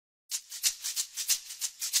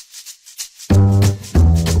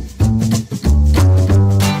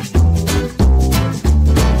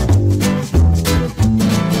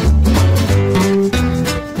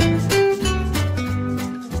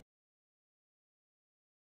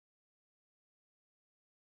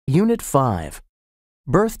Unit 5.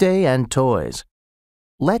 Birthday and Toys.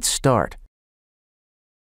 Let's start.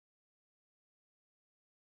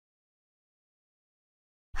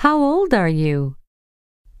 How old are you?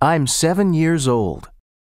 I'm 7 years old.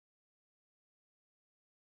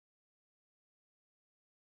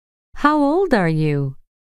 How old are you?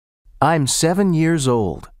 I'm 7 years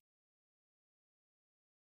old.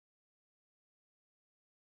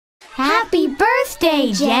 Happy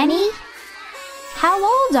birthday, Jenny! How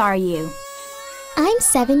old are you? I'm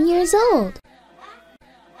 7 years old.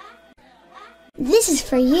 This is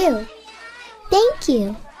for you. Thank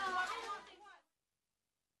you.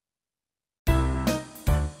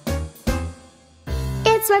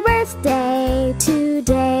 It's my birthday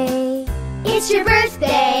today. It's your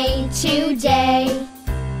birthday today.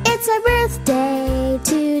 It's my birthday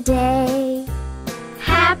today.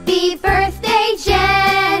 Happy birthday,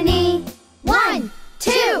 Jenny! 1,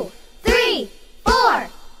 2, 3, 4,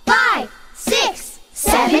 5, 6,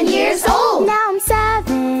 7 years old. Now I'm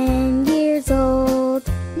 7 years old.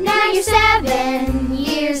 Now you're 7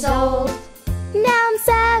 years old. Now I'm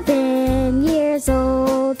 7 years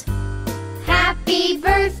old. Happy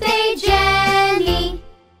birthday, Jenny!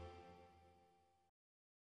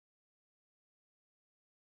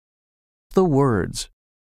 The words.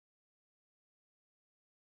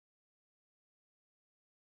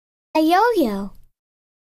 A yo-yo.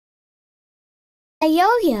 A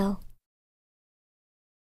yo-yo.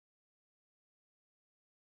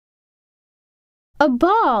 A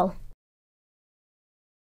ball.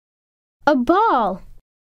 A ball.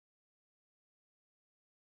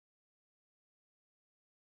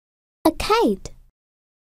 A kite.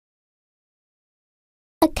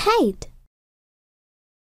 A kite.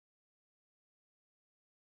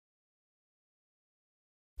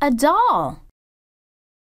 A doll.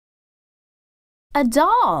 A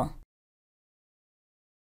doll.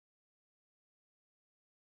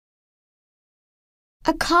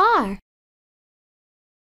 A car.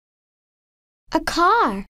 A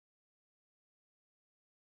car.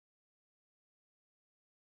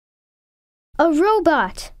 A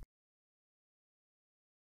robot.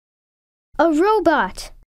 A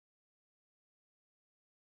robot.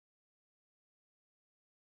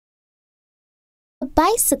 A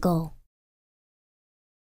bicycle.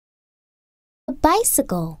 A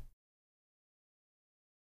bicycle.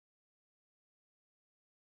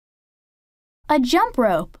 A jump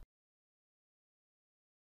rope.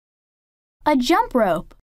 A jump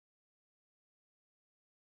rope.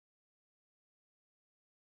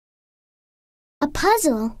 A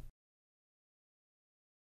puzzle.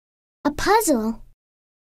 A puzzle.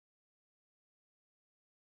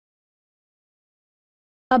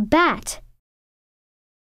 A bat.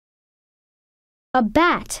 A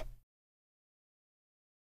bat.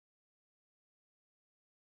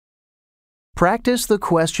 Practice the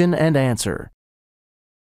question and answer.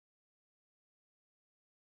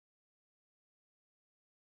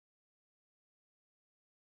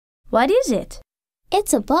 What is it?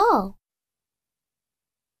 It's a ball.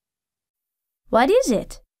 What is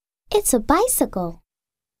it? It's a bicycle.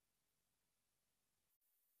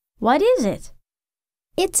 What is it?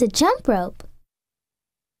 It's a jump rope.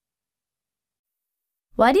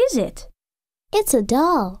 What is it? It's a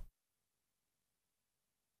doll.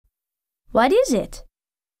 What is it?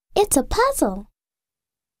 It's a puzzle.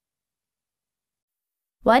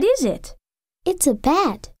 What is it? It's a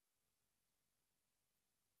bat.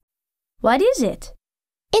 What is it?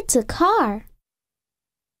 It's a car.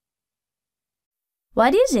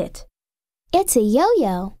 What is it? It's a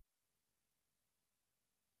yo-yo.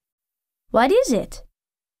 What is it?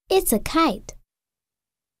 It's a kite.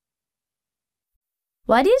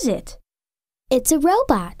 What is it? It's a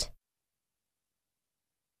robot.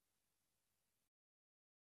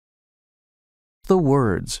 The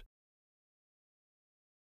words.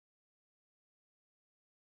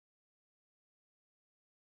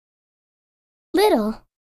 Little.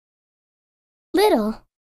 Little.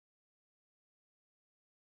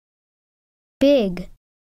 Big.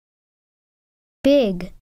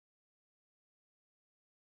 Big.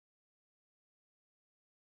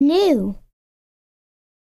 New.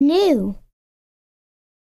 New.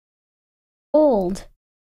 Old.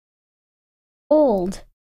 Old.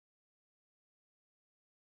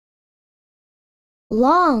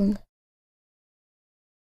 Long.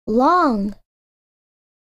 Long.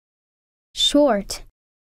 Short.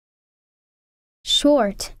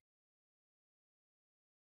 Short.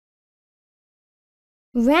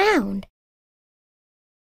 Round.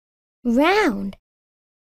 Round.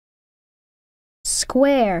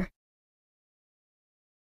 Square.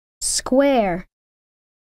 Square.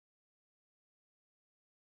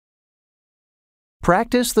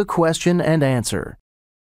 Practice the question and answer.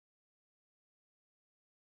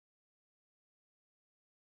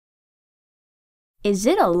 Is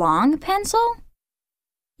it a long pencil?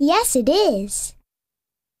 Yes, it is.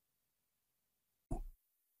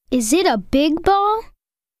 Is it a big ball?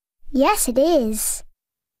 Yes, it is.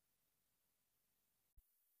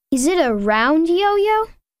 Is it a round yo-yo?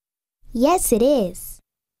 Yes, it is.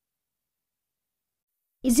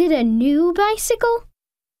 Is it a new bicycle?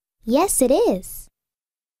 Yes, it is.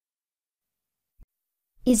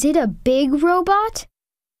 Is it a big robot?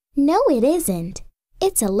 No, it isn't.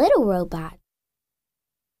 It's a little robot.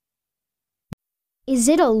 Is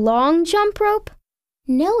it a long jump rope?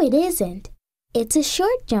 No, it isn't. It's a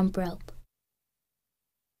short jump rope.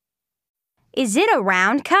 Is it a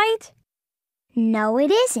round kite? No,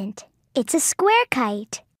 it isn't. It's a square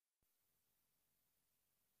kite.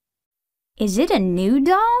 Is it a new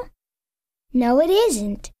doll? No, it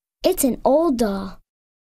isn't. It's an old doll.